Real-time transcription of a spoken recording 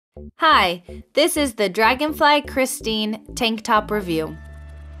Hi, this is the DragonFly Christine tank top review.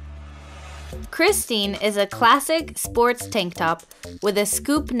 Christine is a classic sports tank top with a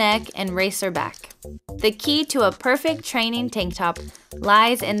scoop neck and racer back. The key to a perfect training tank top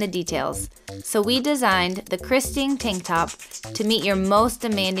lies in the details, so we designed the Christine tank top to meet your most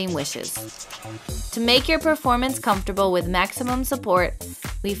demanding wishes. To make your performance comfortable with maximum support,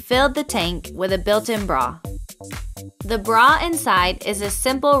 we filled the tank with a built-in bra. The bra inside is a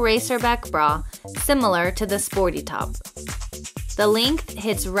simple racer back bra similar to the sporty top. The length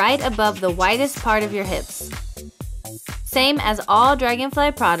hits right above the widest part of your hips. Same as all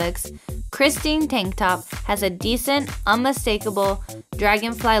DragonFly products, Christine tank top has a decent, unmistakable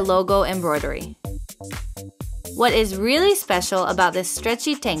DragonFly logo embroidery. What is really special about this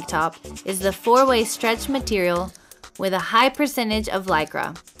stretchy tank top is the 4-way stretch material with a high percentage of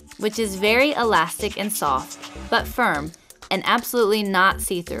Lycra, which is very elastic and soft, but firm and absolutely not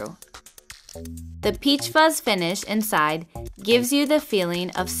see-through. The peach fuzz finish inside gives you the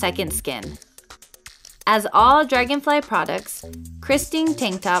feeling of second skin. As all DragonFly products, Christine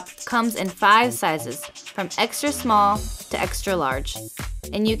tank top comes in 5 sizes, from extra small to extra large,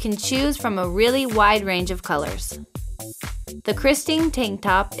 and you can choose from a really wide range of colors. The Christine tank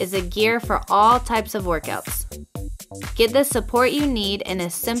top is a gear for all types of workouts. Get the support you need in a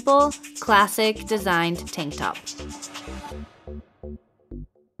simple, classic designed tank top.